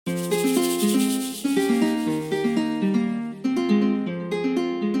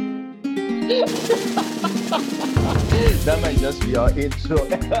might just be our intro. All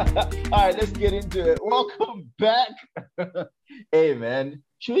right, let's get into it. Welcome back. Hey, man,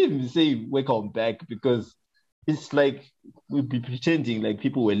 should we even say welcome back? Because it's like we'd be pretending like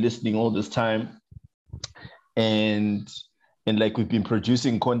people were listening all this time, and like we've been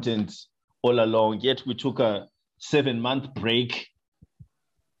producing content all along. Yet we took a 7-month break.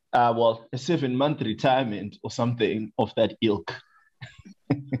 A 7-month retirement or something of that ilk.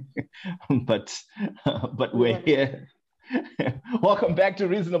 but we're here. Welcome back to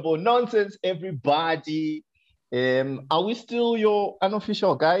Reasonable Nonsense, everybody. Are we still your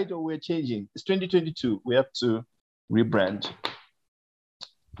unofficial guide, or we're changing? It's 2022. We have to rebrand.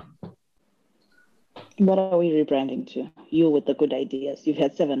 What are we rebranding to? You with the good ideas. You've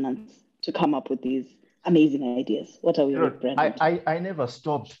had 7 months to come up with these amazing ideas. What are we rebranding to? I never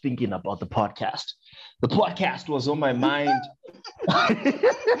stopped thinking about the podcast. The podcast was on my mind.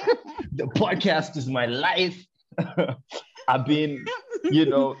 The podcast is my life. I've been,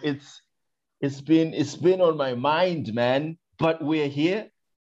 it's been on my mind, man. But we're here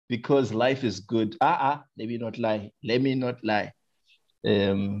because life is good. Let me not lie.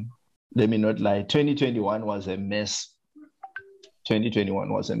 2021 was a mess.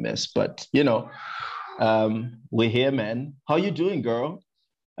 But we're here, man. How you doing, girl?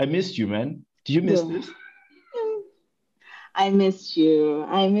 I missed you, man. Did you miss this? I missed you.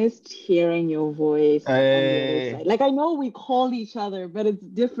 I missed hearing your voice on the other side. Like, I know we call each other, but it's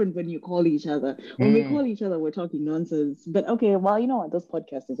different when you call each other. When we call each other, we're talking nonsense. But okay, well, you know what? This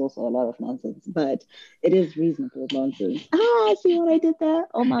podcast is also a lot of nonsense, but it is reasonable nonsense. See what I did there?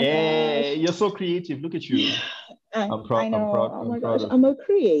 Oh my gosh. You're so creative. Look at you. I'm proud. I know. I'm proud. Oh my gosh, I'm a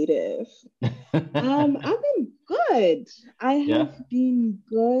creative. I've been good. I have been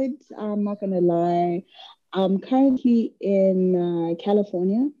good. I'm not gonna lie. I'm currently in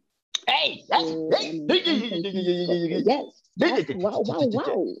California. Hey! Yes. Wow.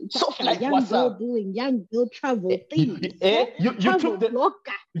 So like, young what's girl up? doing young girl travel things.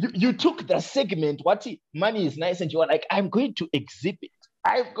 You took the segment. What money is nice, and you are like, I'm going to exhibit.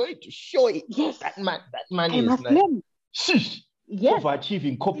 I'm going to show it. Yes. That money is nice. Shush. Yes.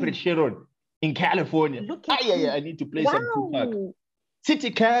 Overachieving corporate Sharon in California. I need to play some Tupac.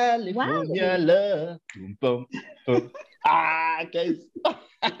 City California love. Boom, boom. Guys.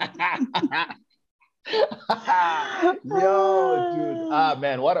 Yo, dude.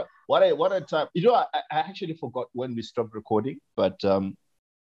 Man, what a time. I actually forgot when we stopped recording, but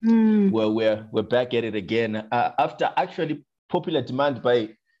we're back at it again. After actually popular demand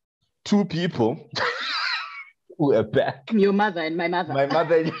by two people. We're back. Your mother and my mother. My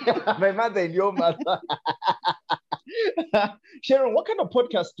mother and your mother. Sharon, what kind of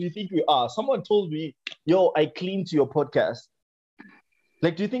podcast do you think we are? Someone told me, yo, I clean to your podcast.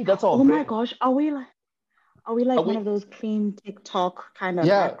 Like, do you think that's all? Oh my gosh, are we like one of those clean TikTok kind of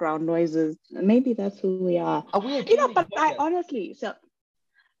background noises? Maybe that's who we are. Are we but I honestly, so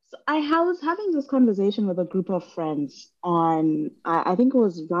I was having this conversation with a group of friends on, I think it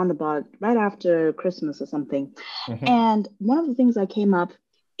was right after Christmas or something. Mm-hmm. And one of the things that came up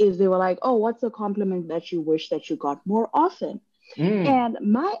is they were like, oh, what's a compliment that you wish that you got more often? And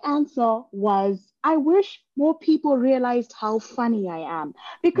my answer was, I wish more people realized how funny I am,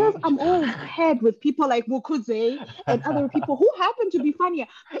 because I'm always paired with people like Mukuze and other people who happen to be funnier.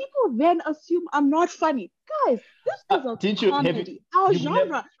 People then assume I'm not funny. Guys, this is a comedy. Our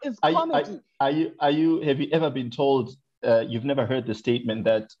genre is comedy. Have you ever been told, you've never heard the statement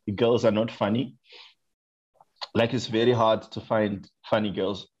that girls are not funny? Like, it's very hard to find funny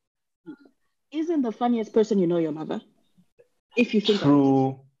girls. Isn't the funniest person you know your mother? If you think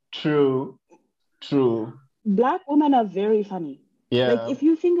True. Black women are very funny. Yeah. Like, if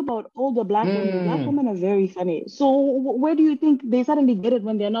you think about all the black women are very funny. So where do you think they suddenly get it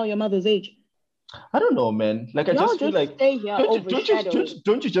when they're now your mother's age? I don't know, man. Like, I just feel like, stay here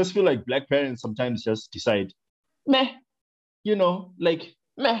don't you just feel like black parents sometimes just decide, meh, like,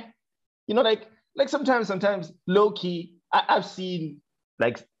 meh, like sometimes low key. I've seen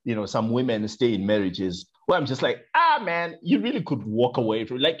like, some women stay in marriages where I'm just like, man, you really could walk away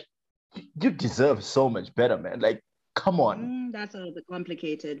from, like, you deserve so much better, man. Like, come on. That's a little bit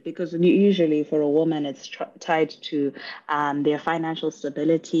complicated, because usually for a woman, it's tied to their financial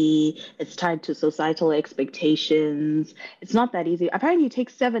stability. It's tied to societal expectations. It's not that easy. Apparently, it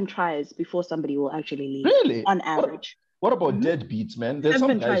takes 7 tries before somebody will actually leave. Really? On average. What about deadbeats, man? There's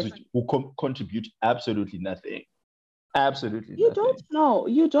some guys who contribute absolutely nothing. Absolutely You nothing. don't know.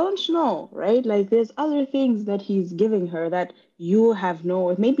 You don't know, right? Like there's other things that he's giving her that you have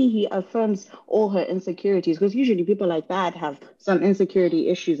no. Maybe he affirms all her insecurities because usually people like that have some insecurity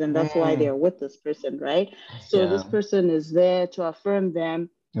issues and that's why Mm, they're with this person, right? So this yeah. person is there to affirm them.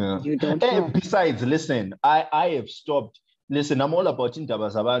 Yeah. You don't Eh, know. besides, listen, I have stopped. Listen, I'm all about Indaba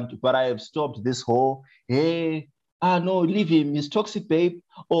Zabantu, but I have stopped this whole, hey, no, leave him, he's toxic, babe,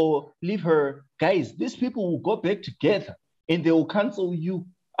 or leave her. Guys, these people will go back together and they will cancel you.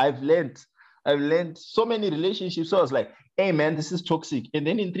 I've learned so many relationships. So I was like, hey, man, this is toxic. And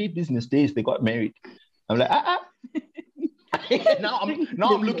then in 3 business days, they got married. I'm like, now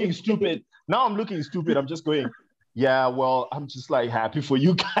I'm looking stupid. Now I'm looking stupid. I'm just going, yeah, well, I'm just like happy for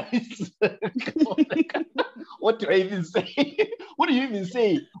you guys. Like, what do I even say? What do you even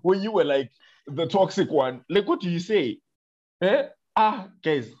say when you were like the toxic one? Like, what do you say? Eh? Guys,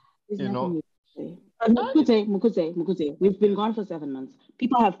 There's you nothing know, you can say. Mukute, we've been gone for 7 months.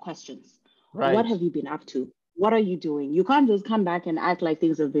 People have questions. What right. have you been up to? What are you doing? You can't just come back and act like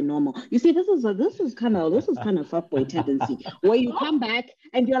things have been normal. You see, this is kind of fuckboy tendency where you come back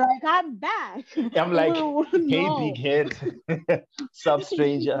and you're like, I'm back. I'm like, Well, hey, big no, head, sub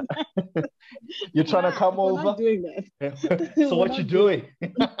stranger, you trying to nah, come we're not over? doing that. So We're what you not doing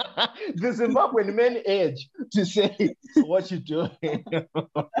doing? The Zimbabwean men edge to say, so what you doing?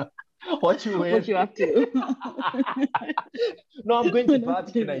 What you what wearing? you up to. No, I'm going to We're not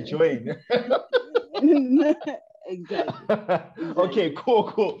party. Can doing I that. join? Exactly. Okay, Exactly.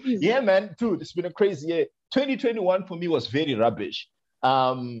 cool. Please. Yeah, man, dude, it's been a crazy year. 2021 for me was very rubbish.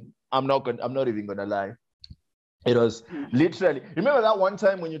 I'm not even gonna lie. It was Mhm. literally. Remember that one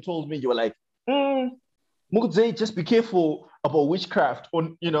time when you told me you were like, Mugze, just be careful about witchcraft,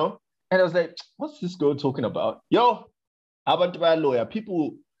 on you know. And I was like, what's this girl talking about? Yo, I want to be a lawyer.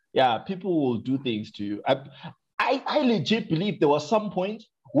 People, yeah, people will do things to you. I legit believe there was some point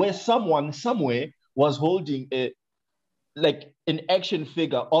where someone somewhere was holding a like an action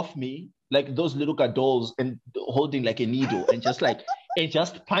figure of me, like those little dolls, and holding like a needle and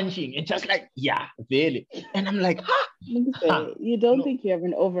just punching and just like yeah, really. And I'm like, Say, you don't no, think you have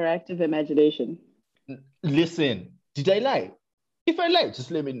an overactive imagination. listen, did I lie? If I lie,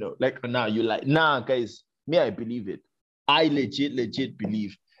 just let me know. Like, nah, you lie. Nah, guys, me, I believe it. I legit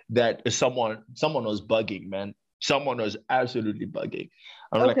believe that someone was bugging, man. Someone was absolutely bugging.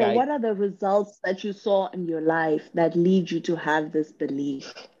 I'm like, Okay, what are the results that you saw in your life that lead you to have this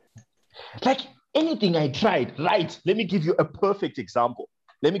belief? like anything I tried, right? Let me give you a perfect example.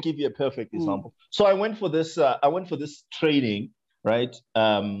 Let me give you a perfect Mm, example. So I went for this training, right?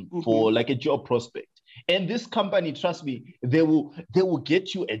 For hmm. like a job prospect. And this company, trust me, they will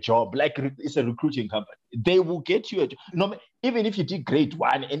get you a job. Like it's a recruiting company. They will get you a job. No, even if you did grade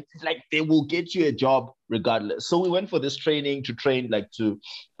one, and like they will get you a job regardless. So we went for this training to train like to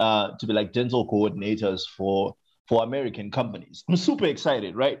be like dental coordinators for American companies. I'm super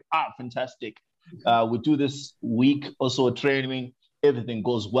excited, right? Fantastic. We do this week or so training. Everything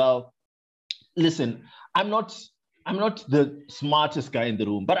goes well. Listen, I'm not I'm not the smartest guy in the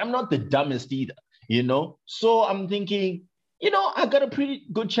room, but I'm not the dumbest either, you know? So I'm thinking, I got a pretty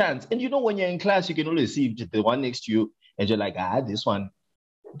good chance. And when you're in class, you can always see the one next to you and you're like, this one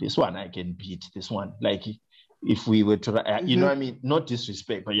I can beat this one. Like if we were to, you know Hmm. what I mean? Not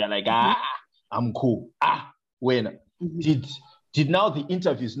disrespect, but you're like, Hmm. I'm cool. When Hmm. did did now the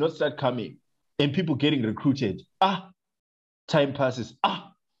interviews not start coming and people getting recruited? Time passes.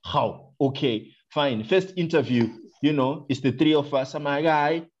 How? Okay, fine. First interview, it's the three of us. I'm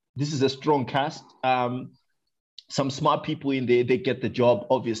like, this is a strong cast. Some smart people in there, they get the job,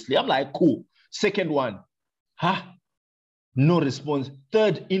 obviously. I'm like, cool. Second one, huh? No response.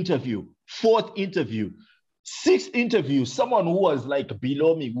 Third interview, fourth interview, sixth interview. Someone who was like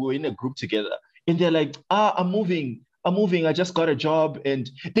below me, we were in a group together, and they're like, I'm moving. I'm moving. I just got a job. And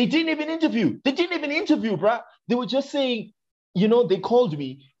they didn't even interview. They didn't even interview, bruh. They were just saying, they called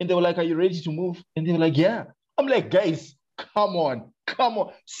me and they were like, are you ready to move? And they were like, yeah. I'm like, guys, come on. Come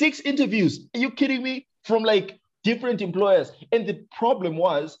on. Six interviews. Are you kidding me? From like different employers. And the problem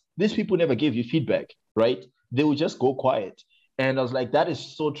was, these people never gave you feedback, right? They would just go quiet. And I was like, that is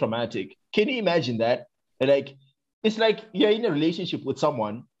so traumatic. Can you imagine that? Like, it's like you're in a relationship with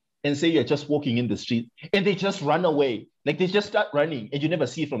someone and say you're just walking in the street and they just run away. Like they just start running and you never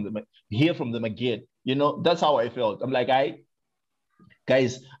hear from them again. That's how I felt. I'm like,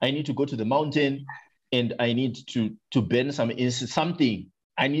 guys, I need to go to the mountain and I need to burn something.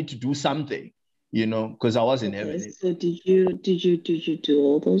 I need to do something, because I wasn't Okay, having it. so did you do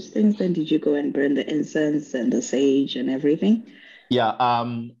all those things? Then did you go and burn the incense and the sage and everything? Yeah,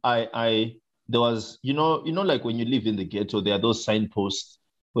 I there was, like when you live in the ghetto, there are those signposts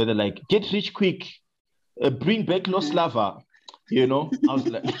where they're like, get rich quick, bring back lost lover. I was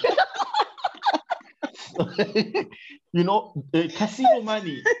like, casino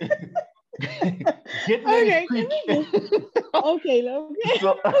money. Get married quick. Okay.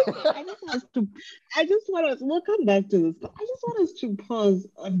 So, We'll come back to this, but I just want us to pause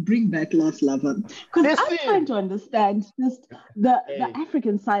and bring back lost lover. Because I'm trying to understand just the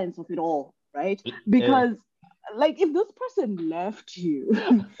African science of it all, right? Because like if this person left you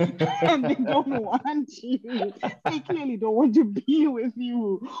and they don't want you, they clearly don't want to be with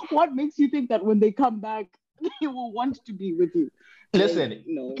you. What makes you think that when they come back, they will want to be with you? Listen,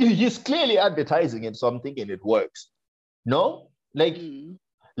 he's clearly advertising it, so I'm thinking it works. No?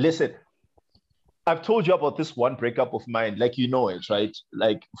 Listen, I've told you about this one breakup of mine, like it, right?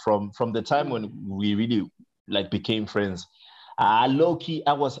 Like from the time when we really became friends. Low-key,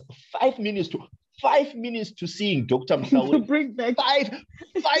 I was 5 minutes to seeing Dr. Mhlawe. To bring back 5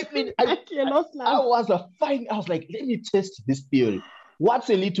 minutes. I was like, let me test this theory. What's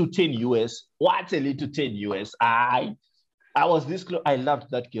a little 10 US? What's a little 10 US? I was this close. I loved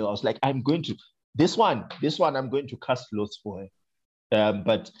that girl. I was like, I'm going to this one. I'm going to cast lots for her.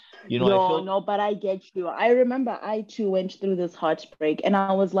 But but I get you. I remember I too went through this heartbreak, and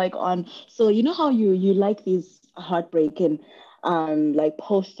I was like so you know how you like these heartbreaking like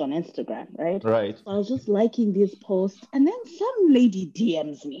posts on Instagram, right? Right. So I was just liking these posts, and then some lady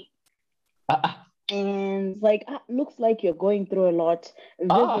DMs me. And like, looks like you're going through a lot.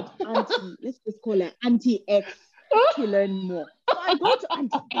 Visit Auntie, let's just call her Auntie X to learn more. So I go to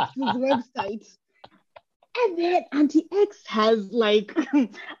Auntie X's website, and then Auntie X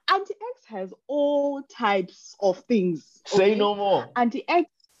has all types of things. Okay? Say no more. Auntie X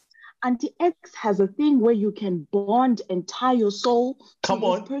has a thing where you can bond and tie your soul to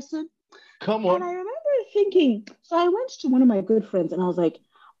this person. Come on. And I remember thinking, so I went to one of my good friends and I was like,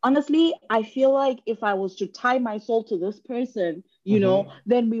 honestly, I feel like if I was to tie my soul to this person,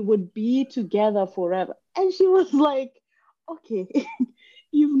 then we would be together forever. And she was like, okay,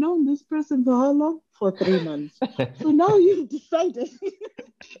 you've known this person for how long? For 3 months. So now you've decided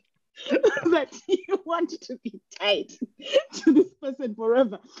that you want to be tied to this person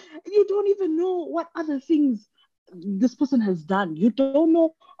forever. You don't even know what other things this person has done. You don't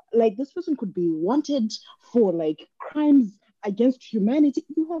know, like this person could be wanted for like crimes against humanity.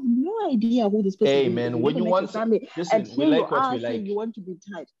 You have no idea who this person is. Hey man, when you want family, listen, we like what we like. You want to be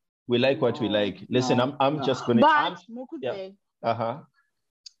tied. We like what we like. Listen, I'm just gonna.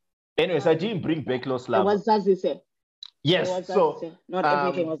 Anyways, I didn't bring back lost love. What Zazie said. Yes, so not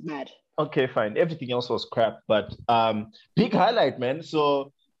everything was bad. Okay, fine. Everything else was crap, but big highlight, man.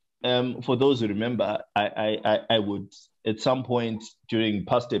 So for those who remember, I would at some point during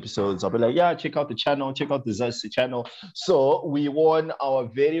past episodes, I'll be like, yeah, check out the channel, check out the Zazie channel. So we won our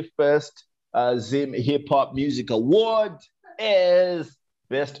very first Zim Hip Hop Music Award as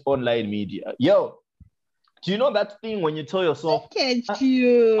Best Online Media. Yo, do you know that thing when you tell yourself, look at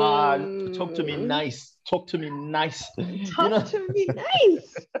you. Talk to me nice. Talk to me nice. Talk to me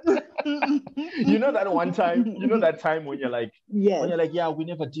nice. You know that one time, that time when you're like, yeah, we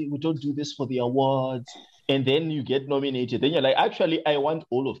don't do this for the awards. And then you get nominated. Then you're like, actually, I want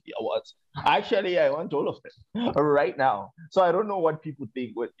all of the awards. Actually, I want all of them right now. So I don't know what people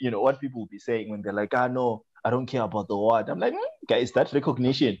think, what people will be saying when they're like, no, I don't care about the award. I'm like, guys, that's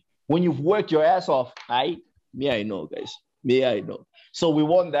recognition. When you've worked your ass off, I know, guys. I know. So we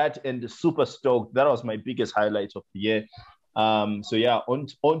won that and super stoked. That was my biggest highlight of the year. So yeah, on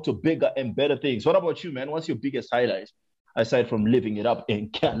to bigger and better things. What about you, man? What's your biggest highlight aside from living it up in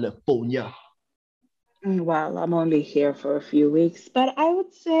California? Well, I'm only here for a few weeks, but I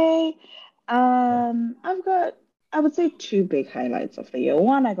would say I would say 2 big highlights of the year.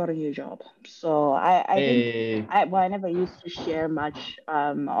 One, I got a new job. So I think I never used to share much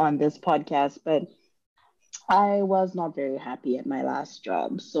on this podcast, but I was not very happy at my last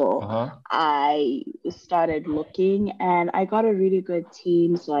job. So I started looking and I got a really good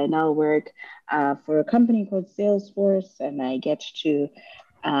team. So I now work for a company called Salesforce, and I get to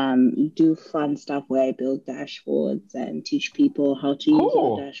do fun stuff where I build dashboards and teach people how to use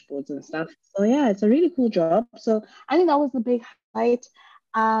our dashboards and stuff. So yeah, it's a really cool job. So I think that was the big highlight.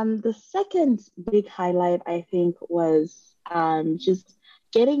 The second big highlight, I think, was just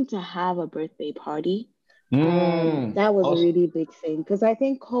getting to have a birthday party. That was a really big thing because I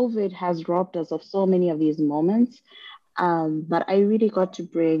think COVID has robbed us of so many of these moments. But I really got to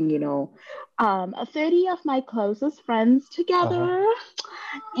bring, 30 of my closest friends together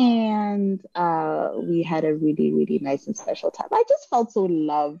And we had a really, really nice and special time. I just felt so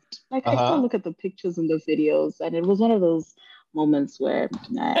loved. Like I still Uh-huh. look at the pictures and the videos, and it was one of those moments where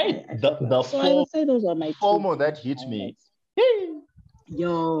Hey, I the felt loved. So I would say those are my two FOMO that hit me. highlights. Hey.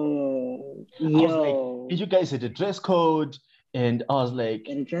 Yo, I was like, did yo. you guys had a dress code? And I was like,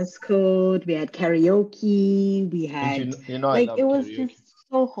 We had a dress code, we had karaoke, we and had I like it love was karaoke. just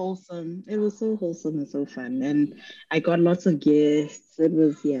so wholesome. It was so wholesome and so fun. And I got lots of gifts. It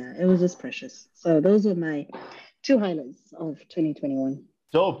was, yeah, it was just precious. So those were my two highlights of 2021.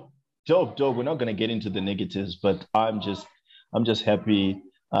 Dope, dope. We're not gonna get into the negatives, but I'm just happy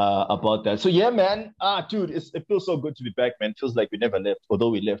about that. So yeah, man. Dude, it feels so good to be back, man. Feels like we never left, although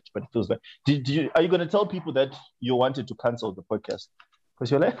we left, but it feels like. Are you gonna tell people that you wanted to cancel the podcast? Because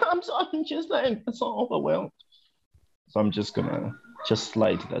you're like, I'm just like, I'm so overwhelmed. So I'm just gonna just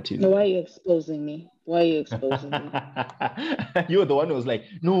slide that in Now, why there. are you exposing me? Why are you exposing me? You were the one who was like,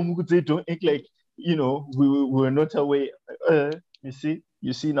 no, Mukute, don't act like, we were not away.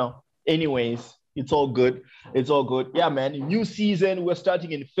 You see now. Anyways, it's all good. It's all good. Yeah, man. New season. We're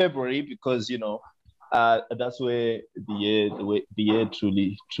starting in February because, that's where the year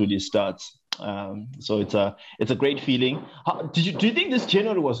truly starts. So it's a great feeling. Do you think this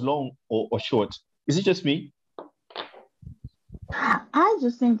January was long or short? Is it just me? I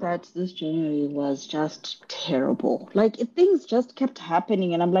just think that this January was just terrible. Like things just kept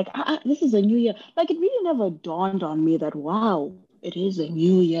happening, and I'm like, this is a new year. Like it really never dawned on me that wow, it is a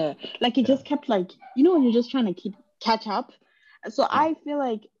new year. Like it Yeah. just kept like when you're just trying to keep catch up. So Yeah. I feel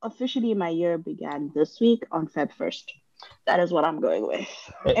like officially my year began this week on Feb 1st. That is what I'm going with.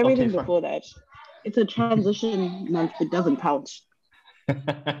 Okay, Everything fine. before that, it's a transition month. It doesn't count.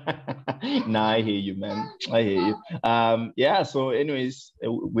 Nah, I hear you, man. I hear you. Yeah. So, anyways,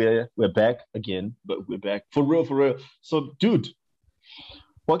 we're back again, but we're back for real, for real. So, dude,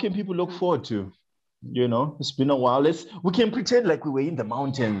 what can people look forward to? It's been a while. We can pretend like we were in the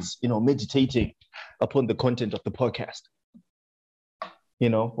mountains, meditating upon the content of the podcast.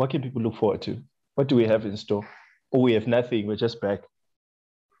 What can people look forward to? What do we have in store? Oh, we have nothing. We're just back.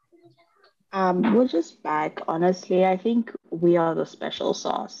 We're just back. Honestly, I think we are the special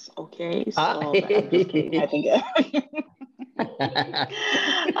sauce. Okay, Ah. so but I'm just kidding. I think.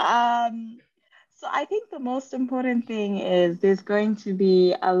 um, so I think the most important thing is there's going to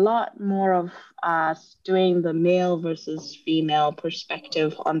be a lot more of us doing the male versus female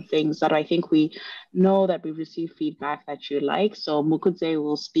perspective on things that I think we know that we receive feedback that you like. So Mukudze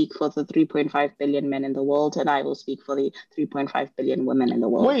will speak for the 3.5 billion men in the world, and I will speak for the 3.5 billion women in the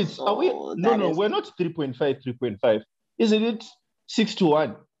world. Wait, are we? So No, that no, is. we're not 3.5, 3.5. Isn't it 6 to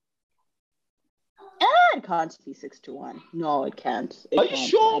 1? It can't be 6 to 1. No, it can't. Are It you can't. I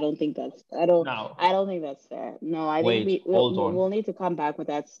sure? don't think that's. I don't. Now, I don't think that's fair. No, I think wait, hold on. we'll need to come back with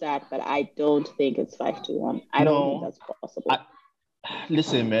that stat, but I don't think it's 5 to 1. I don't think No, that's possible. I,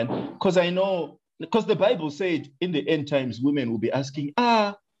 listen, man, because the Bible said in the end times, women will be asking,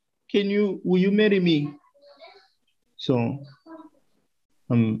 will you marry me? So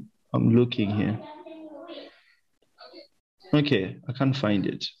I'm looking here. Okay, I can't find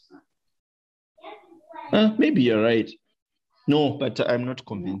it. Maybe you're right. No, but I'm not No.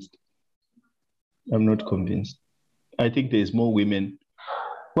 convinced. I'm not convinced. I think there's more women.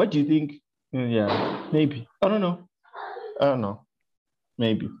 What do you think? Yeah, maybe. I don't know. I don't know.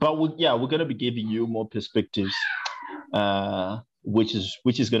 Maybe. But we're gonna be giving you more perspectives, which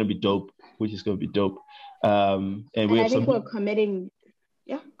is gonna be dope. Which is gonna be dope. And we And I have think some. we're committing.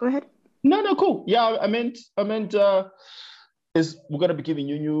 Yeah, go ahead. No, cool. Yeah, I meant is we're gonna be giving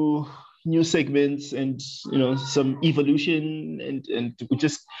you new segments and some evolution and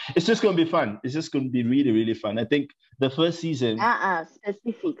it's just gonna be fun. It's just gonna be really, really fun. I think the first season.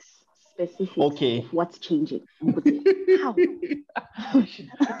 Specifics. Specifics Okay. of what's changing. How?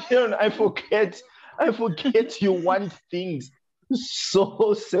 I forget you want things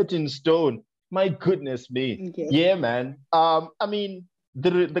so set in stone. My goodness me. Okay. Yeah, man. I mean,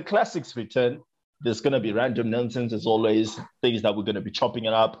 the classics return. There's gonna be random nonsense as always, things that we're gonna be chopping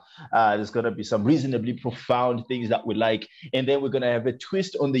it up. There's gonna be some reasonably profound things that we like, and then we're gonna have a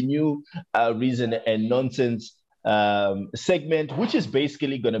twist on the new reason and nonsense segment, which is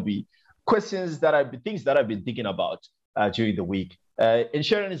basically gonna be things that I've been thinking about during the week. And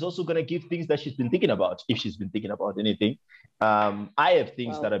Sharon is also going to give things that she's been thinking about, if she's been thinking about anything. I have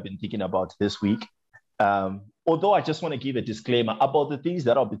things that Wow. I've been thinking about this week. Although I just want to give a disclaimer about the things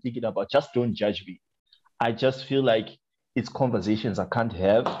that I'll be thinking about. Just don't judge me. I just feel like it's conversations I can't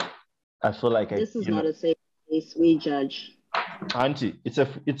have. I feel like This is not a safe place. We judge. Auntie, it's a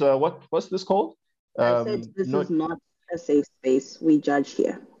what's this called? I said this No, is not a safe space. We judge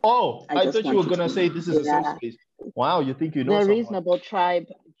here. Oh, I I just thought you want were you gonna to say know. this is a safe Yeah. space. Wow, you think you know The someone. reasonable tribe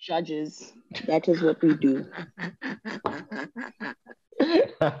judges. That is what we do.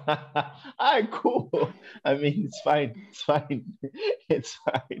 All right, cool. I mean, it's fine. It's fine. It's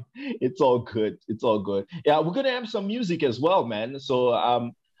fine. It's all good. It's all good. Yeah, we're gonna have some music as well, man. So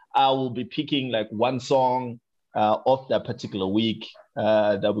I will be picking like one song off that particular week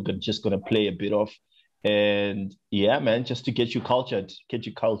that just gonna play a bit of. And yeah, man, just to get you cultured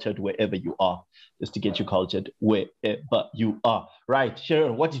wherever you are, just to get you cultured wherever you are. Right,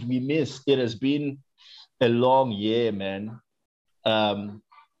 Sharon, what did we miss? It has been a long year, man. Um,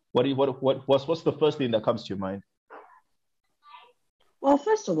 what's the first thing that comes to your mind? Well,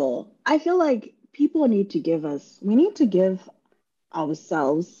 first of all, I feel like we need to give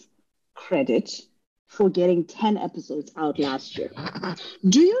ourselves credit for getting 10 episodes out last year.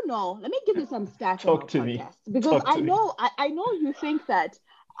 Do you know? Let me give you some stats on Talk our to me. podcast because Talk to me. I know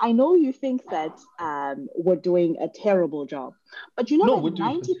you think that we're doing a terrible job, but you know No, that we're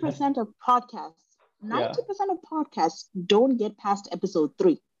doing 90% fantastic. of podcasts, Yeah. 90% of podcasts don't get past episode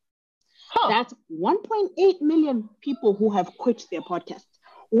 3. Huh. That's 1.8 million people who have quit their podcast.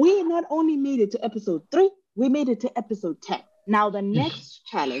 We not only made it to episode 3, we made it to episode 10. Now, the next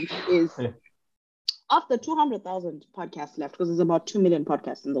challenge is of the 200,000 podcasts left, because there's about 2 million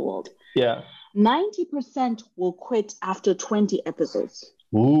podcasts in the world, Yeah. 90% will quit after 20 episodes.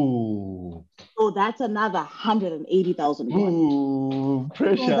 Ooh. So that's another 180,000 more. Ooh,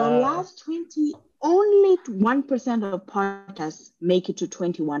 pressure. So the last 20, only 1% of podcasts make it to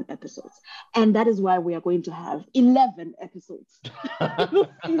 21 episodes. And that is why we are going to have 11 episodes.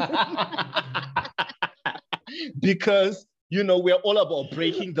 Because, we're all about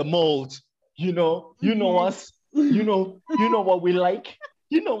breaking the mold. You know us. You know what we like.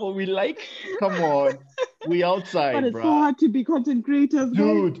 You know what we like. Come on, we outside, but it's bro. so hard to be content creators,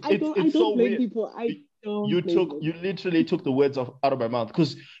 dude. I don't so blame weird. people. You literally took the words out of my mouth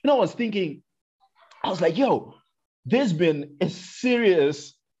because I was thinking, I was like, yo, there's been a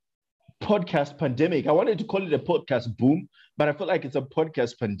serious podcast pandemic. I wanted to call it a podcast boom, but I feel like it's a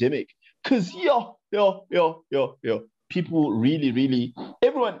podcast pandemic because yo, people really,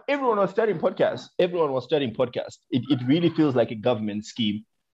 everyone was starting podcasts. Everyone was starting podcasts. It really feels like a government scheme.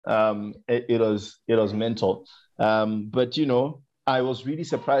 It was mental. But I was really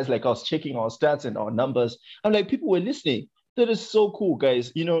surprised. Like I was checking our stats and our numbers. I'm like, people were listening. That is so cool,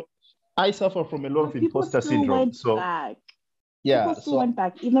 guys. I suffer from a lot of imposter syndrome. So back. yeah, People still went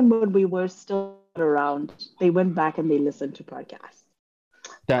back, even when we were still around. They went back and they listened to podcasts.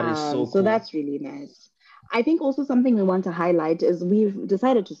 That is so cool. So that's really nice. I think also something we want to highlight is we've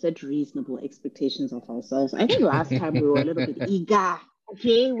decided to set reasonable expectations of ourselves. I think last time we were a little bit eager.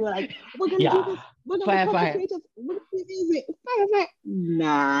 Okay, we're like, we're gonna do this. We're gonna be creative. We're gonna do fire.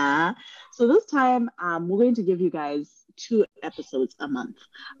 Nah. So this time, we're going to give you guys 2 episodes a month.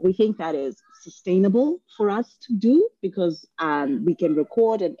 We think that is sustainable for us to do because we can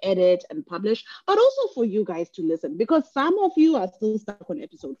record and edit and publish, but also for you guys to listen because some of you are still stuck on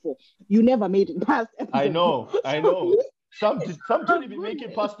episode 4. You never made it past episode 4. I know. Some didn't even make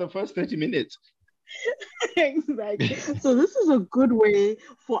it past the first 30 minutes. Exactly. So this is a good way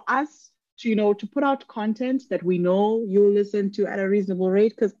for us to put out content that we know you'll listen to at a reasonable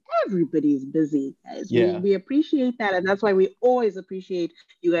rate because everybody's busy, guys. Yeah. We appreciate that, and that's why we always appreciate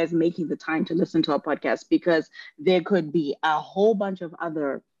you guys making the time to listen to our podcast because there could be a whole bunch of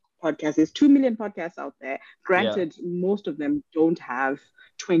other podcasts. There's 2 million podcasts out there. Granted, most of them don't have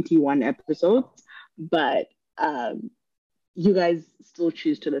 21 episodes, but you guys still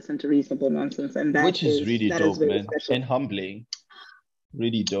choose to listen to Reasonable Nonsense, and which is really dope, man, special. and humbling.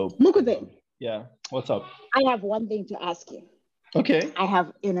 Really dope. Mukute. Yeah. What's up? I have one thing to ask you. Okay. I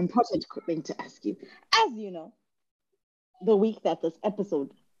have an important thing to ask you. As you know, the week that this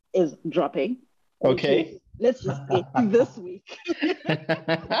episode is dropping. Okay. Let's just say this week.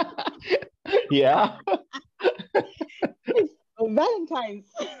 Yeah. It's Valentine's.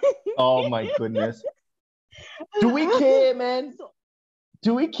 Oh my goodness. Do we care, man?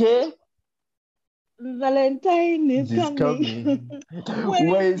 Do we care? Valentine is coming.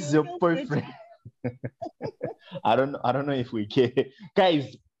 Where is your boyfriend? I don't know if we care.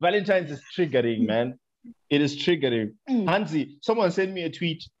 Guys, Valentine's is triggering, man. It is triggering. Hansi, someone sent me a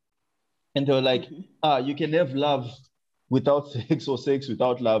tweet and they were like, you can have love without sex or sex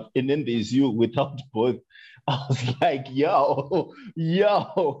without love. And then there's you without both. I was like, yo,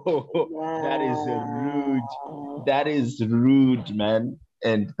 that is rude. That is rude, man.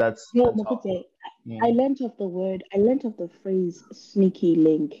 And that's Mukute, I learned of the phrase sneaky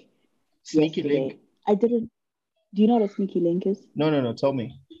link. Sneaky link. I didn't Do you know what a sneaky link is? No. Tell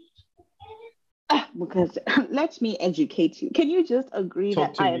me. Because let me educate you. Can you just agree Talk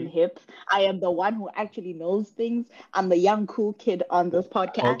that to I am me. hip? I am the one who actually knows things. I'm the young cool kid on this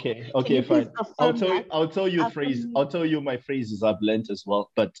podcast. Okay. Can Okay. you please Fine. I'll affirm tell you. that? I'll tell you phrase. Affirm. I'll tell you my phrases I've learnt as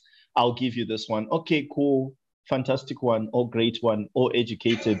well. But I'll give you this one. Okay. Cool. Fantastic one. Or great one. Or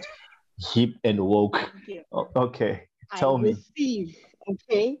educated, hip and woke. Thank you. Okay. I Tell me. receive.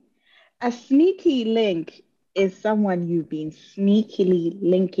 Okay. A sneaky link is someone you've been sneakily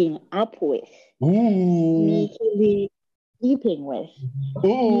linking up with, Ooh. sneakily sleeping with. Sneaky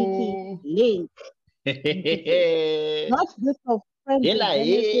Ooh. link, you could say. Not this of friends with Ela,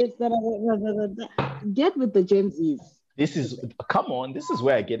 eh. benefits. Get with the Gen Zs, This you could is say. come on. This is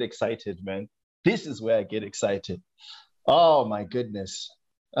where I get excited, man. This is where I get excited. Oh my goodness.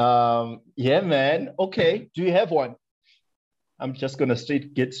 Yeah, man. Okay. Do you have one? I'm just gonna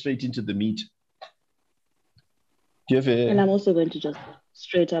get straight into the meat. Do you have And a I'm also going to just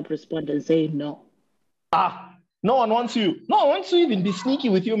straight up respond and say no. no one wants you. No one wants to even be sneaky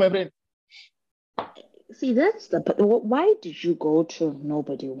with you, my friend. See, that's the. But why did you go to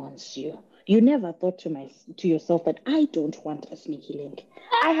nobody wants you? You never thought to yourself that I don't want a sneaky link.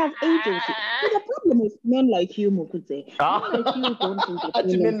 I have agency. See, the problem is men like you, Mukudze. Men like you don't think that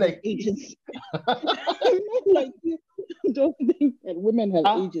To women men have like agency. Men like you don't think that women have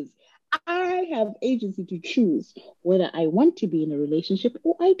ah, agency. I have agency to choose whether I want to be in a relationship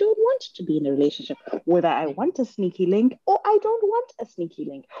or I don't want to be in a relationship, whether I want a sneaky link or I don't want a sneaky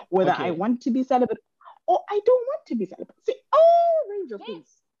link, whether I okay. want to be celibate or I don't want to be celibate. See, all range of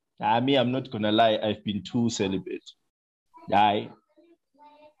things. Me, I'm not gonna lie. I've been too celibate. I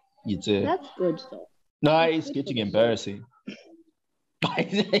it's a That's good though. no. That's It's good for getting the soul. embarrassing.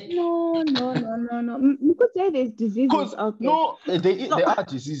 No. You could say there's diseases Because out there. no, So, there are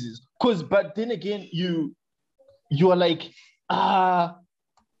diseases. Because but then again, you are like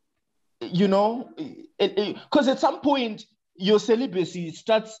you know, because at some point your celibacy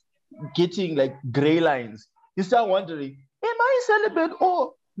starts getting like gray lines. You start wondering, am I celibate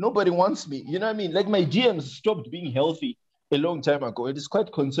or nobody wants me? You know what I mean? Like my GMs stopped being healthy a long time ago. It is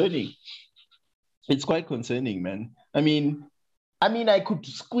quite concerning. It's quite concerning, man. I could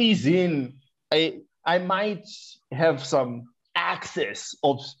squeeze in. I might have some access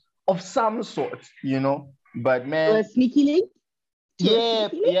of some sort, you know. But to a man, sneaky link? To a yeah,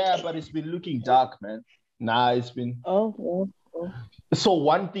 sneaky link? yeah, but it's been looking dark, man. Nah, it's been Oh. so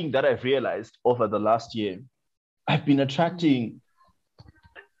one thing that I've realized over the last year, I've been attracting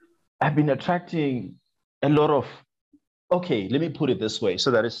I've been attracting a lot of okay, let me put it this way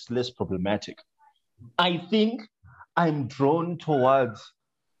so that it's less problematic. I think I'm drawn towards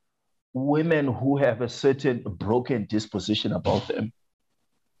women who have a certain broken disposition about them.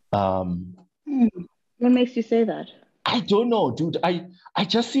 Hmm. What makes you say that? I don't know, dude. I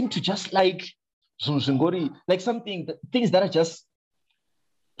just seem to just like like something things that are just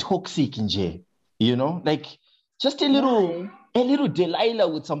toxic in jail, you know, like just Why? a little Delilah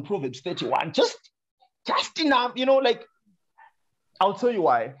with some Proverbs 31, just enough, you know, like I'll tell you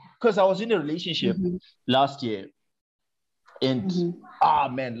why. Because I was in a relationship Mm-hmm. last year, and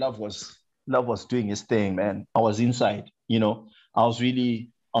Mm-hmm. man, love was doing its thing, man. I was inside, you know. I was like,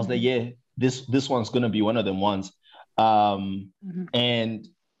 Mm-hmm. yeah, this one's gonna be one of them ones. Um, Mm-hmm.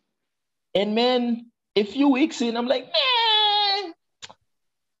 and man, a few weeks in, I'm like,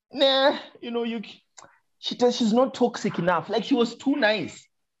 nah, you know, she's not toxic enough. Like she was too nice,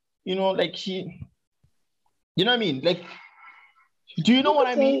 you know, like you know what I mean? Like, do you know You what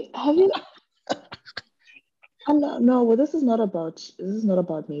could I mean? say, have you? No, well, this is not about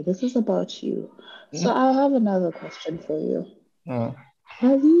me. This is about you. So I have another question for you. Uh.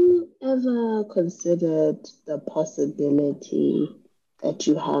 Have you ever considered the possibility that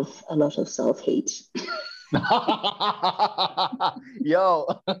you have a lot of self-hate?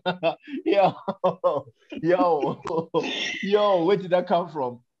 Yo, yo, where did that come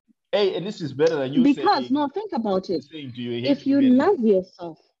from? Hey, and this is better than you Because, saying, no, think about it. do you hate If you women? love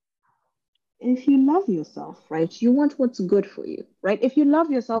yourself, if you love yourself, right, you want what's good for you, right? If you love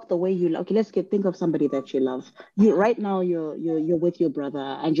yourself the way you love, okay, think of somebody that you love. You right now you're with your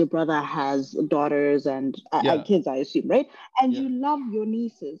brother, and your brother has daughters and Yeah, kids, I assume, right? And yeah. you love your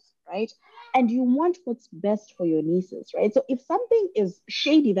nieces, right? And you want what's best for your nieces, right? So if something is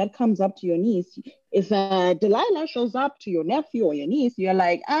shady that comes up to your niece, if Delilah shows up to your nephew or your niece, you're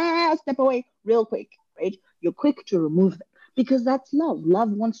like, step away real quick, right? You're quick to remove them because that's love.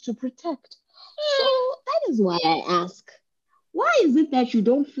 Love wants to protect. So that is why I ask, why is it that you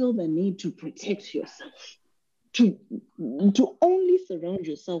don't feel the need to protect yourself? to only surround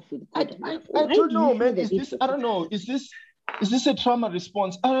yourself with good love? I Why don't do you know, feel man. the Is need this? for I don't know. Is this a trauma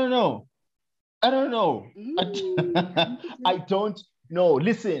response? I don't know. I don't know. I interesting. don't know.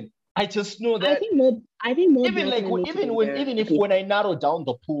 Listen, I just know that I think more even black like men need to be in even if therapy. when I narrow down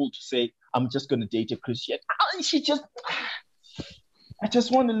the pool to say I'm just gonna date a Christian, she just I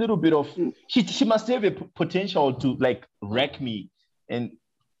just want a little bit of she must have a potential to like wreck me and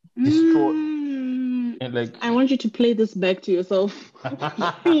destroy and like I want you to play this back to yourself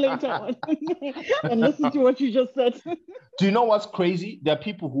later on and listen to what you just said. Do you know what's crazy? There are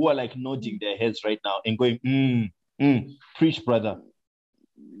people who are like nodding their heads right now and going, preach, brother.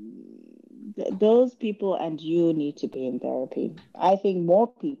 Those people and you need to be in therapy. I think more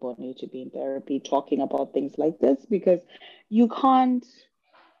people need to be in therapy talking about things like this because you can't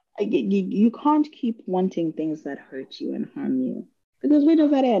you can't keep wanting things that hurt you and harm you because where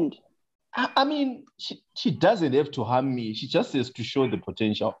does that end? I mean, she doesn't have to harm me. She just has to show the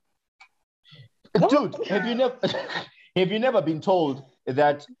potential. Dude, have you never been told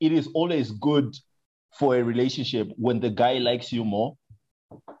that it is always good for a relationship when the guy likes you more?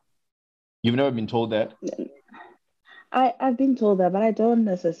 You've never been told that? I've been told that, but I don't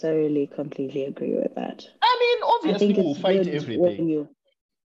necessarily completely agree with that. I mean, I obviously think we'll it's fight good everything, when you.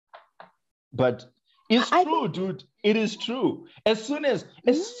 but it's I true, think. dude. It is true. As soon as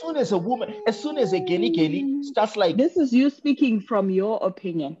a woman, as soon as a gelly starts like, This is you speaking from your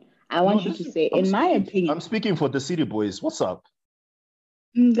opinion. I no, want you this to is say, in my I'm opinion. speaking for the city boys. What's up?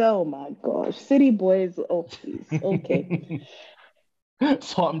 Oh my gosh, city boys. Oh please. Okay.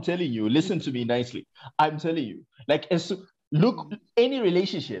 So I'm telling you, listen to me nicely. I'm telling you, like, look, any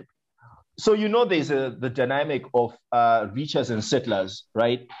relationship. So there's the dynamic of reachers and settlers,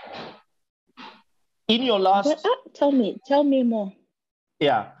 right? In your But last, tell me more.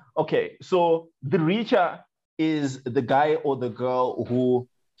 yeah, okay. So the reacher is the guy or the girl who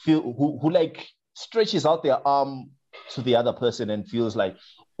like stretches out their arm to the other person and feels like,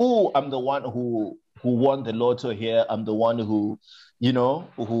 oh, I'm the one who won the lotto here. I'm the one who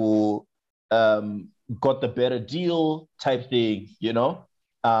um got the better deal type thing.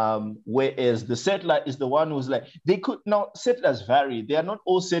 Whereas the settler is the one who's like, they could now settlers vary. They are not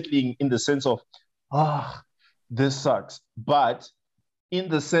all settling in the sense of, ah, this sucks, but in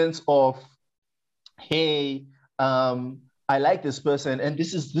the sense of, hey, I like this person, and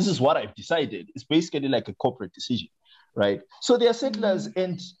this is what I've decided. It's basically like a corporate decision, right? So they are settlers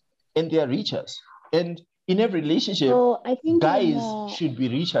Mm. and they are reachers, and in every relationship, So I think in guys should be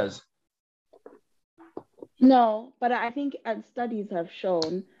reachers. no, but I think studies have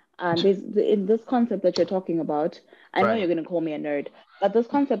shown, and in this concept that you're talking about, I know Right. you're going to call me a nerd, but this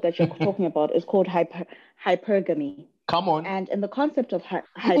concept that you're talking about is called hypergamy. Come on. And in the concept of Ooh,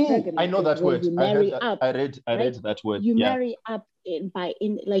 I hypergamy know is that where word. you I heard marry that. up, I read right? that word. You Yeah. marry up in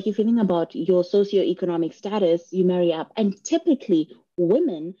like if you think about your socioeconomic status, you marry up, and typically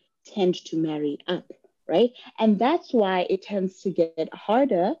women tend to marry up, right? And that's why it tends to get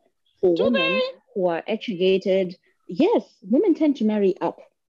harder for Do women they? who are educated. Yes, women tend to marry up.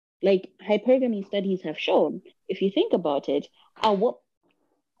 Like hypergamy studies have shown, if you think about it, a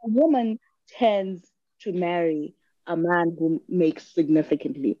woman tends to marry a man who makes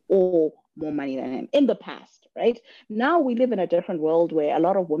significantly or more money than him in the past, right? Now we live in a different world where a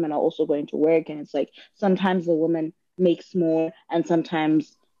lot of women are also going to work, and it's like sometimes the woman makes more and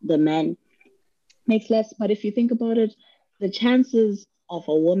sometimes the man makes less. But if you think about it, the chances of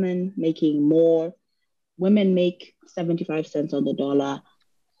a woman making more, women make 75 cents on the dollar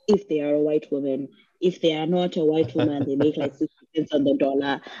if they are a white woman. If they are not a white woman, they make like 60 cents on the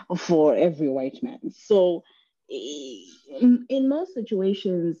dollar for every white man. So, in most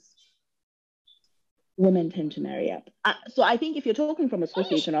situations, women tend to marry up. So, I think if you're talking from a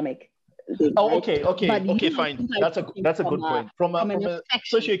socioeconomic thing, Oh, right? okay, But okay, you, I fine. think, are talking That's a good point. From a from an from a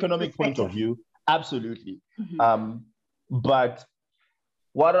affection socioeconomic point of perspective. view, absolutely. Mhm. But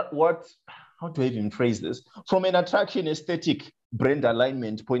what how do I even phrase this? From an attraction aesthetic brand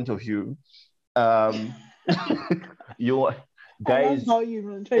alignment point of view, um you I love guys how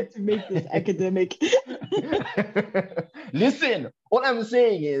you tried to make this academic. listen, what I'm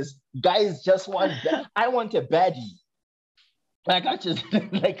saying is guys just want I want a baddie. Like I just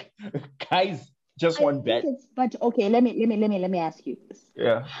like guys just I want think bad. it's, but okay, let me ask you this.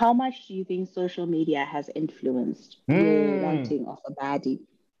 Yeah. How much do you think social media has influenced your Hmm. wanting of a baddie?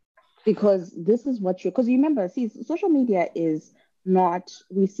 Because this is what you're, because you remember, see, social media is not,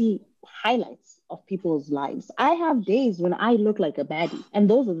 we see highlights of people's lives. I have days when I look like a baddie, and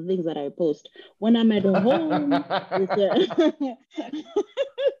those are the things that I post when I'm at home with the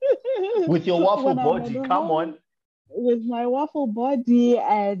With your waffle when I'm at body, come home on. with my waffle body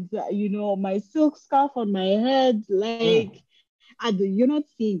and my silk scarf on my head, Mm. like, and you're not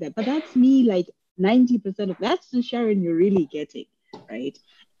seeing that, but that's me. Like 90% of that's the Sharon you're really getting, right?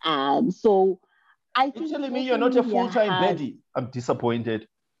 So I You're think telling me you're social not a media full-time has. Betty. I'm disappointed.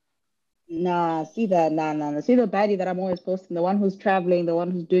 Nah, see that, nah. See the baddie that I'm always posting, the one who's traveling, the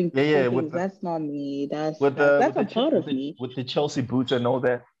one who's doing Yeah, cool yeah, things. with the That's not me. That's with that's the that's with a the part with of the me. with the Chelsea boots and all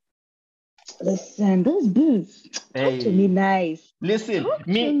that. Listen, those boots. Talk to me Hey, nice. listen,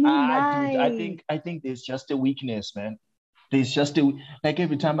 Talk to me, me dude. I nice. think I think there's just a weakness, man. There's just a like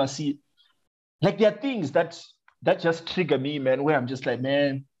every time I see like there are things that just trigger me, man. Where I'm just like,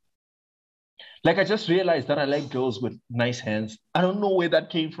 man, like I just realized that I like girls with nice hands. I don't know where that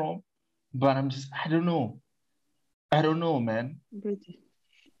came from, but I don't know. I don't know, man. Bridget,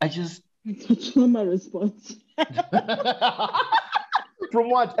 I just it's not my response. from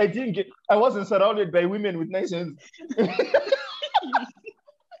what I didn't get, I wasn't surrounded by women with nice hands.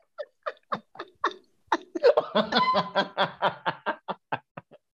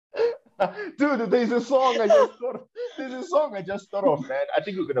 Dude, there's a song I just thought of, man. I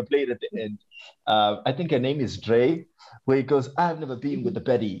think we're gonna play it at the end. I think her name is Dre, where he goes, "I've never been with a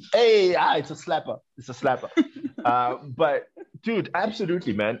Betty." Hey, it's a slapper. It's a slapper. But dude,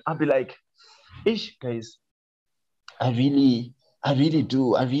 absolutely, man. I'll be like, ish, guys, I really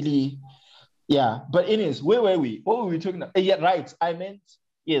do. I really, yeah. But anyways, where were we? What were we talking about? Yeah, right. I meant,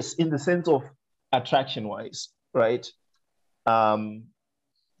 yes, in the sense of attraction wise, right? Um,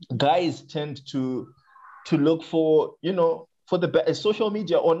 guys tend to look for for the social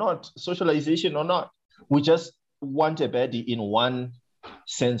media or not, socialization or not. We just want a baddie in one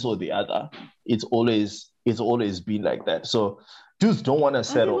sense or the other. It's always been like that. So dudes don't want to And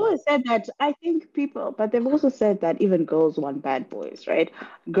they've settle. always said that, I think people, but they've also said that even girls want bad boys, right?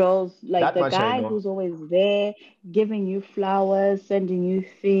 Girls like That the much I guy know. who's always there, giving you flowers, sending you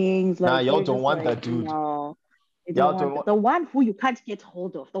things, Nah, like y'all you're don't just want like, that dude. no, you don't Y'all want don't that. want. The one who you can't get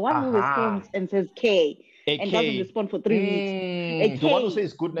hold of, the one who Aha. responds and says K A and doesn't K. respond for 3 weeks. A The one who K.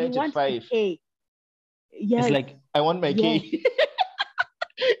 says good You night at want a 5. K. It's Yes, like I want my yes. K.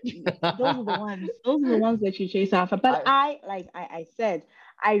 Those are the ones. Those are the ones that you chase after. But I like I said,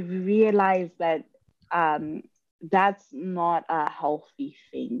 I realized that um that's not a healthy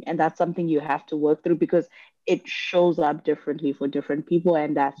thing, and that's something you have to work through because it shows up differently for different people,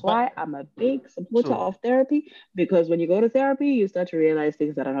 and that's but why I'm a big supporter true. of therapy. Because when you go to therapy, you start to realize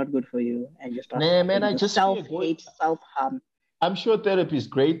things that are not good for you, and you start Nah, man, stopping I the just fear self going. hate, self harm. I'm sure therapy is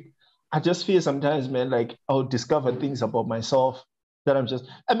great. I just fear sometimes, man, like I'll discover things about myself that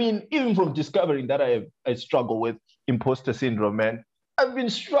I mean, even from discovering that I struggle with imposter syndrome, man. I've been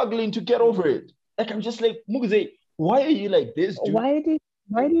struggling to get over it. Like I'm just like, Muguze, why are you like this, dude?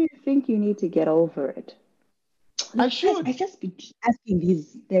 Why do you think you need to get over it? I Like, guys, I should. just be asking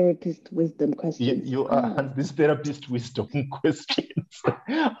these therapist wisdom questions. You How? are this therapist wisdom questions.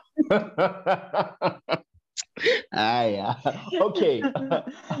 Ah, yeah. Okay.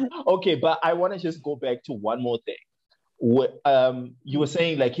 Okay, but I want to just go back to one more thing. You were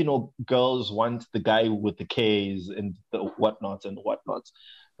saying like, girls want the guy with the K's and the whatnots,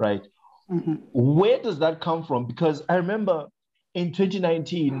 right? Mhm. Where does that come from? Because I remember in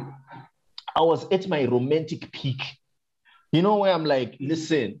 2019, I was at my romantic peak. Where I'm like,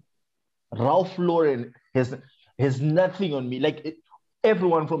 listen, Ralph Lauren has nothing on me. Like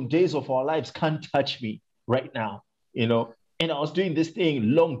everyone from Days of Our Lives can't touch me right now, you know. And I was doing this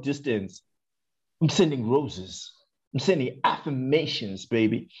thing long distance. I'm sending roses. I'm sending affirmations,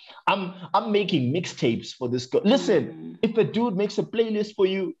 baby. I'm making mixtapes for this girl. Listen, Mm, if a dude makes a playlist for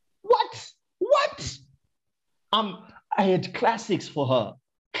you, what? What? I had classics for her.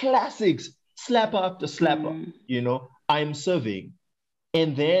 Classics, slapper after slapper, mm, I'm serving.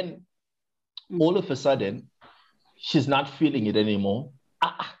 And then all mhm, of a sudden, she's not feeling it anymore.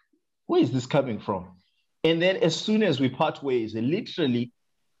 Where is this coming from? And then as soon as we part ways, literally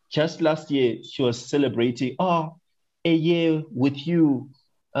just last year, she was celebrating, a year with you,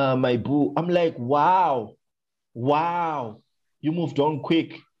 my boo. I'm like, wow, wow, you moved on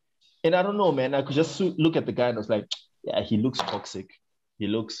quick. And I don't know, man. I could just look at the guy and I was like, yeah, he looks toxic. He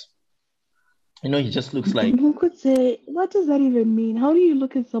looks, he just looks like, Who could say, what does that even mean? How do you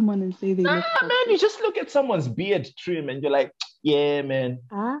look at someone and say they nah, look man. You toxic? just look at someone's beard trim and you're like, yeah, man,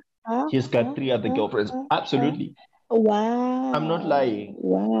 Ah, ah, he's got ah, three other ah, girlfriends. ah, ah. Absolutely. I'm not Wow, lying.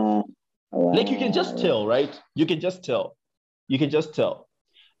 wow, Like you can just wow. tell, right? You can just tell. You can just tell.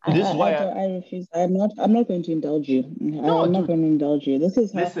 This is I why don't, I refuse. I'm not going to indulge you. no, I'm not dude, going to indulge you.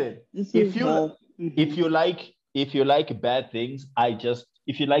 listen. This If is you how. if Mhm. you like if you like bad things,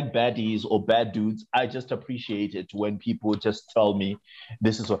 if you like baddies or bad dudes, I just appreciate it when people just tell me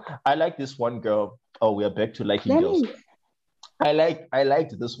this is what I like. This one girl. Oh, we are back to liking Let girls. me. I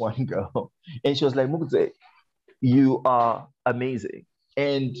liked this one girl, and she was like, Mukze, you are amazing.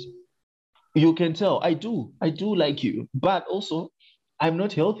 And you can tell I do like you, but also I'm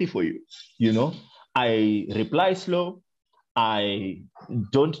not healthy for you. You know, I reply slow. I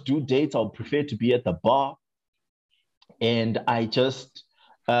don't do dates. I'll prefer to be at the bar. And I just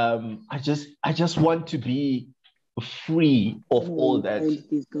want to be free I of don't know where all you that. find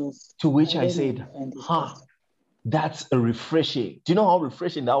these girls. To which I I don't know where you said, find these huh, girls. that's a refreshing. Do you know how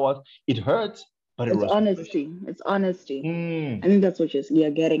refreshing that was? It hurt, but it It's was refreshing. honesty. It's honesty. I Mm, think that's what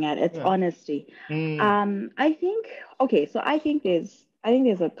you're getting at. It's yeah. honesty. Mm, I think okay, so I think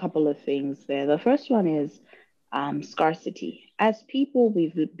there's a couple of things there. The first one is scarcity. As people,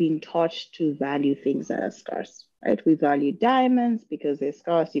 we've been taught to value things that are scarce, right? We value diamonds because they're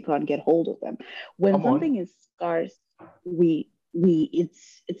scarce. You can't get hold of them. When come on. something is scarce,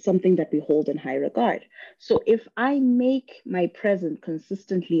 it's something that we hold in high regard. So if I make my present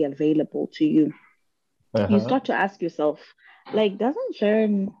consistently available to you, you Uh-huh. start to ask yourself, like, doesn't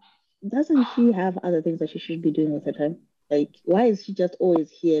she have other things that she should be doing with her time? Like, why is she just always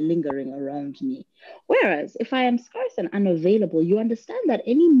here lingering around me? Whereas if I am scarce and unavailable, you understand that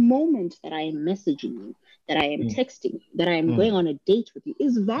any moment that I am messaging you, that I am Mm, texting you, that I am going mm, on a date with you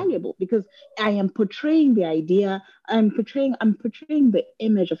is valuable because I am portraying the idea, I'm portraying the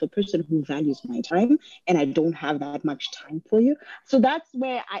image of a person who values my time, and I don't have that much time for you. So that's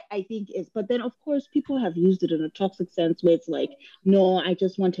where I think is. But then, of course, people have used it in a toxic sense where it's like, no, I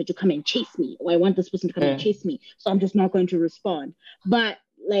just want her to come and chase me, or I want this person to come and eh, chase me, so I'm just not going to respond. But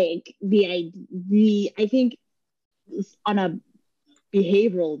like the I think on a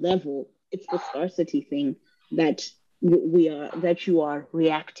behavioral level, it's the scarcity thing that you are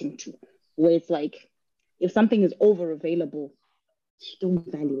reacting to, where it's like if something is over available, you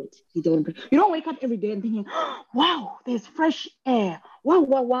don't value it. You don't wake up every day and thinking, oh, wow, there's fresh air. Wow,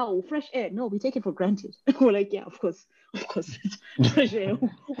 wow, wow, fresh air. No, we take it for granted. We're like, yeah, of course, it's fresh air.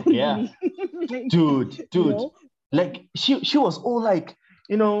 What do you yeah. mean? Like, you Dude. know? Like she was all like,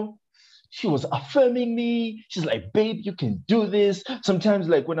 you know, she was affirming me. She's like, babe, you can do this. Sometimes,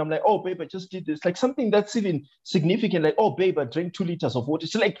 like, when I'm like, oh, babe, I just did this, like something that's even significant, like, oh, babe, I drank 2 liters of water.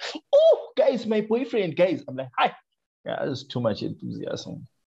 She's like, oh, guys, my boyfriend, guys. I'm like, hi. Yeah, that's too much enthusiasm.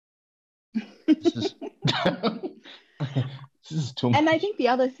 This is, this is too And I much. think the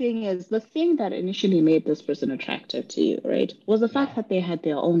other thing is the thing that initially made this person attractive to you, right? Was the Yeah. fact that they had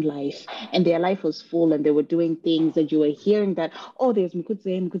their own life and their life was full and they were doing things and you were hearing that, oh, there's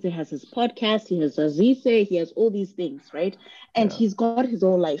Mukudze. Mukudze has his podcast, he has Azize, he has all these things, right? And Yeah. he's got his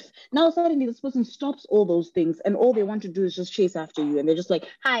own life. Now suddenly this person stops all those things and all they want to do is just chase after you. And they're just like,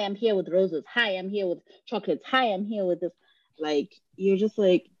 hi, I'm here with roses. Hi, I'm here with chocolates. Hi, I'm here with this. Like, you're just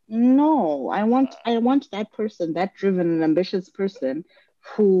like, no, I want that person, that driven and ambitious person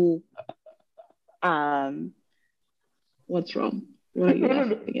who um what's wrong? What are you No, no,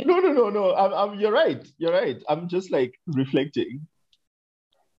 no, laughing at? no, no, no, no. You're right. You're right. I'm just like reflecting.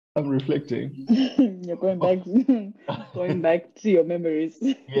 I'm reflecting. You're going back going back to your memories.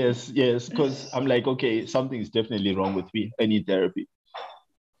 Yes, yes, because I'm like, okay, something is definitely wrong with me. I need therapy.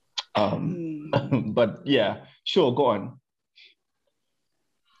 Um, Hmm. but yeah, sure, go on.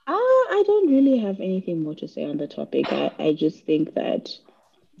 I don't really have anything more to say on the topic. I just think that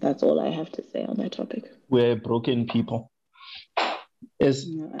that's all I have to say on that topic. We're broken people. Yes,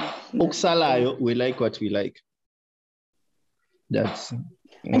 No, that's true. Oksalayo, we like what we like. That's I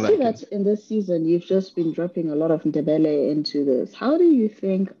all see I can that say. in this season you've just been dropping a lot of Ndebele into this. How do you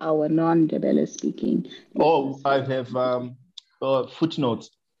think our non-Ndebele speaking Oh, listeners I feel have about footnotes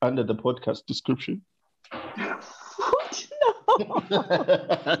under the podcast description. it? What? No.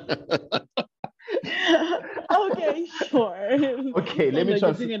 Okay, sure. Okay, let Sounds me like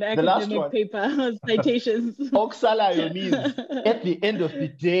you're translate doing an the last academic one. paper, citations. Oksalayo means at the end of the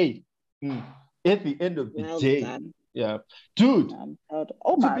day. Mm, at the end of the Well day. done. Yeah. Dude, I'm proud.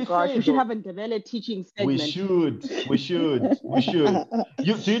 Oh to my be gosh, fair we should have though, a Ndebele teaching we segment. should, we should, we should.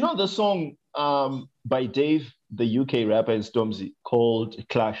 You do you know the song by Dave, the UK rapper and Stormzy called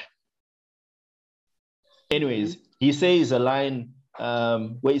Clash? Mm-mm. Anyways, he says a line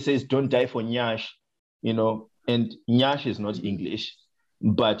where he says, don't die for Nyash, and Nyash is not Mhm. English,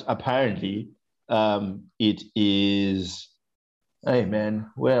 but apparently it is. Hey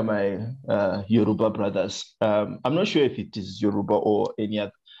man, where are my Yoruba brothers? I'm not sure if it is Yoruba or any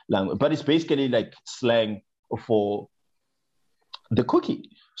other language, but it's basically like slang for the cookie.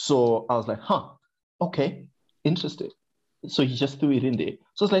 So I was like, huh, okay. interesting. So he just threw it in there.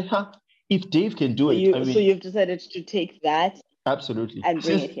 So it's like, if Dave can do it, So you've decided to take that absolutely, and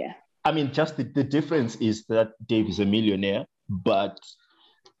bring it here. I mean, just the difference is that Dave is a millionaire, but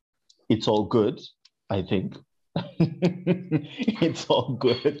it's all good, I think. It's all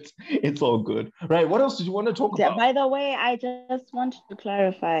good. It's all good. Right. What else did you want to talk about? By the way, I just wanted to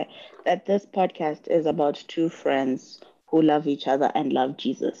clarify that this podcast is about two friends who love each other and love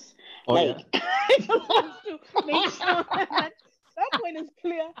Jesus. Oh, I just want to make sure that point is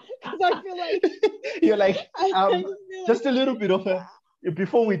clear, because I feel like you're like, just a little bit of a,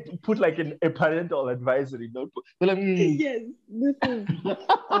 before we put like a parental advisory notebook. Like, Yes, this is.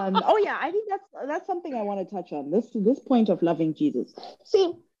 Oh yeah, I think that's something I want to touch on. This point of loving Jesus.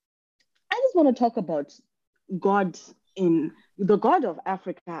 See, I just want to talk about God in the God of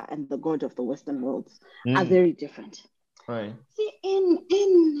Africa and the God of the Western worlds are very different. Right. See,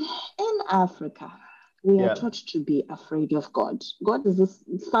 in Africa, we are taught to be afraid of God. God is this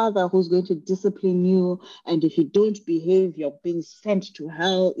father who's going to discipline you, and if you don't behave, you're being sent to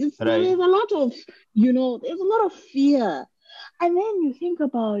hell. There's a lot of, there's a lot of fear. And then you think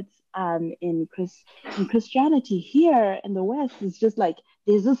about in Christianity here in the West, it's just like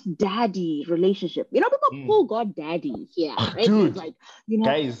there's this daddy relationship. People call God daddy here, right? Dude, it's like,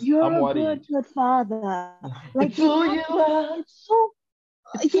 guys, you're I'm a good father. Like, it's who you are. It's so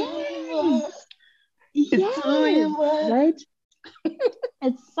right?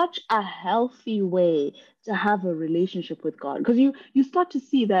 It's such a healthy way to have a relationship with God, because you start to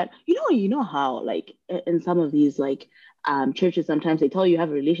see that you know how, like, in some of these like churches, sometimes they tell you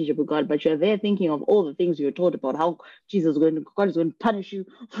have a relationship with God, but you're there thinking of all the things you're told about how God is going to punish you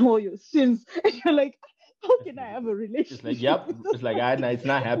for your sins, and you're like, how can I have a relationship? It's like, yep. It's like, it's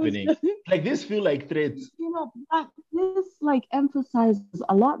not happening. Like, this feel like threats. But this like emphasizes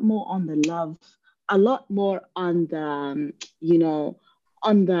a lot more on the love, a lot more on the,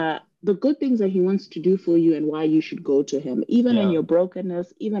 on the good things that he wants to do for you and why you should go to him, even in your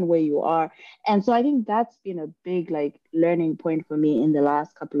brokenness, even where you are. And so I think that's been a big like learning point for me in the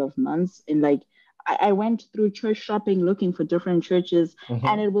last couple of months. And like, I went through church shopping looking for different churches,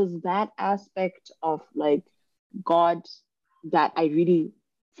 and it was that aspect of like God that I really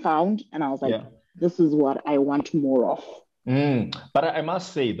found, and I was like, this is what I want more of. But I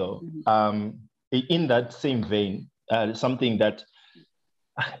must say though, in that same vein, something that,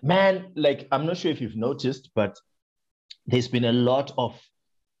 man, like, I'm not sure if you've noticed, but there's been a lot of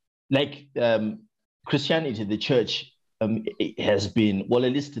like Christianity, the church, it has been, well,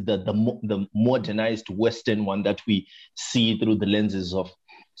 at least the modernized Western one that we see through the lenses of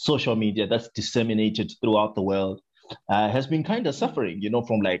social media that's disseminated throughout the world, has been kind of suffering,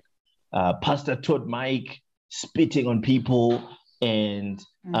 from like Pastor Todd Mike spitting on people, and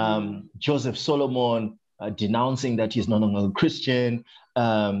Joseph Solomon denouncing that he's no longer a Christian,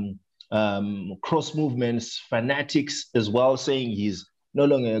 cross movements, fanatics as well, saying he's no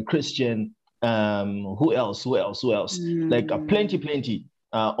longer a Christian. Who else? Like plenty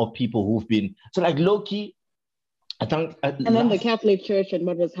of people who've been, so like low-key, I think. And then the Catholic Church and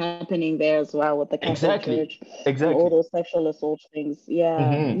what was happening there as well with the Catholic Church. Exactly. All those sexual assault things.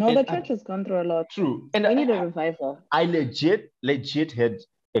 Yeah. No, the church has gone through a lot. True. And we need a revival. I legit had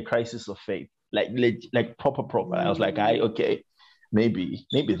a crisis of faith. Like proper. I was like, okay, maybe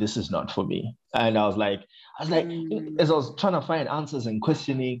this is not for me. And I was like, as I was trying to find answers and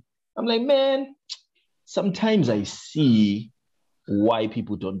questioning, I'm like, man, sometimes I see why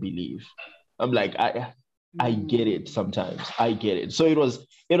people don't believe. I'm like, I get it sometimes. I get it. So it was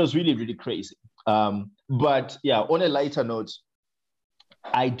really, really crazy. But yeah, on a lighter note,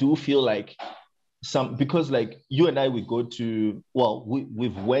 I do feel like because like you and I, we go to, well,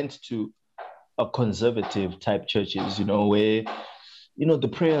 we've went to a conservative type churches, where, the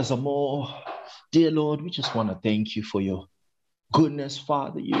prayers are more, dear Lord, we just want to thank you for your goodness,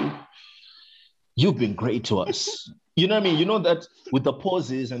 Father. You've been great to us. You know what I mean? That with the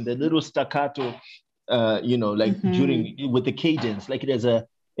pauses and the little staccato, during, with the cadence, like there's a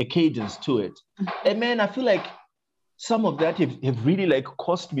cadence to it. And man, I feel like some of that have really like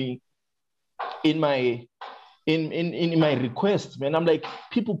cost me in my requests, man. I'm like,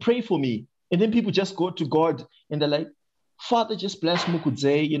 people pray for me, and then people just go to God and they're like, Father, just bless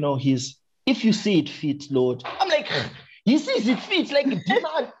Mukudze, if you see it fit, Lord. I'm like, he sees it fit, like,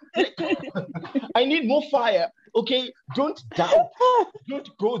 demand. I need more fire. Okay, don't doubt.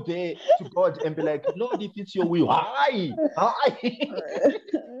 Don't go there to God and be like, Lord, if it's your will, hi.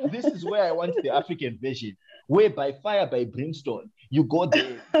 This is where I want the African version, where by fire, by brimstone, you go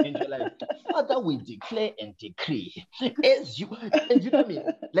there and you're like, Father, we declare and decree as you, and you know what I mean?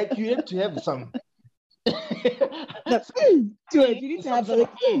 Like, you have to have some. Do it. You need to have a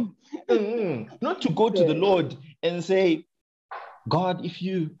not to go to the Lord and say, God, if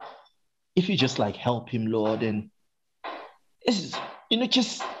you just like help him, Lord, and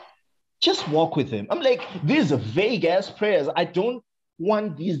just walk with him. I'm like, these are vague ass prayers. I don't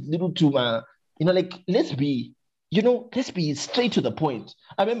want these little to like, let's be straight to the point.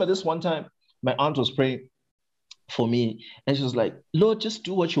 I remember this one time my aunt was praying for me and she was like, Lord, just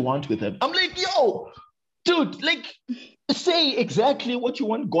do what you want with him. I'm like, yo, dude, like, say exactly what you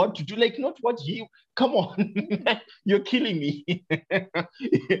want God to do, like not what you, come on. You're killing me.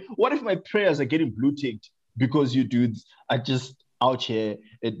 What if my prayers are getting blue ticked because you dudes are just out here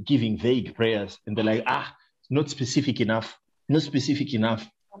giving vague prayers and they're like, not specific enough.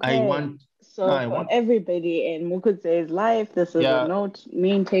 Okay. For everybody in Mukudze's life, this is a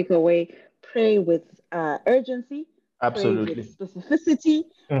main takeaway. Pray with urgency. Absolutely. Pray with specificity,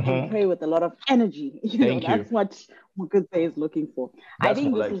 and pray with a lot of energy. That's what Mukudze is looking for. I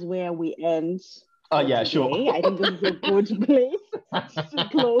think this is where we end. Yeah, sure. I think this is a good place to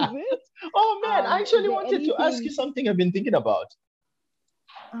close it. Oh man, I actually wanted to ask you something I've been thinking about.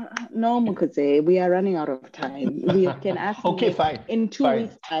 No, Mukudze, we are running out of time. We can ask okay, fine. In 2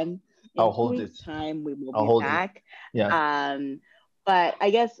 weeks' time. I'll hold it. We will be back. Yeah. But I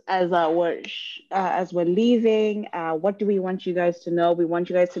guess as we're leaving, what do we want you guys to know? We want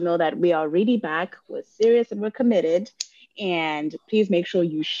you guys to know that we are really back. We're serious and we're committed. And please make sure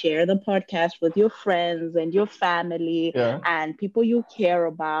you share the podcast with your friends and your family and people you care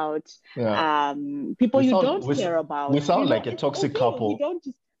about. People you don't care about. We sound like a toxic couple.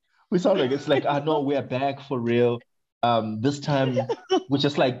 We sound like it's like, no, we're back for real. This time we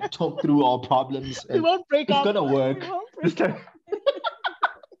just like talk through our problems. We won't break up. It's gonna work. This time.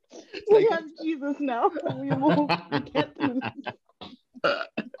 We have Jesus now. We get through this.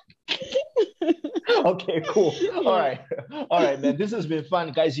 Okay, cool. All right, man. This has been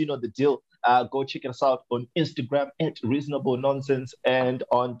fun, guys. You know the deal. Go check us out on Instagram at Reasonable Nonsense and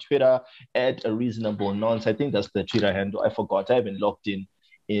on Twitter at Reasonable Nonsense. I think that's the Twitter handle. I forgot. I haven't logged in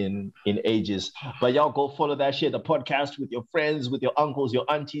ages. But y'all go follow that, share the podcast with your friends, with your uncles, your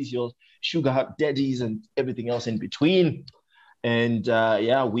aunties, your sugar daddies, and everything else in between. And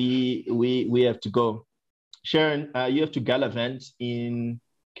we have to go. Sharon, you have to gallivant in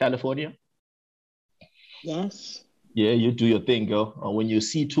California. Yes. Yeah, you do your thing, girl. When you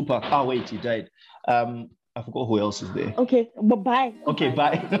see Tupac, wait, he died. I forgot who else is there. Okay, bye. Okay,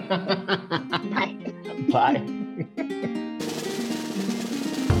 bye. Bye. Bye.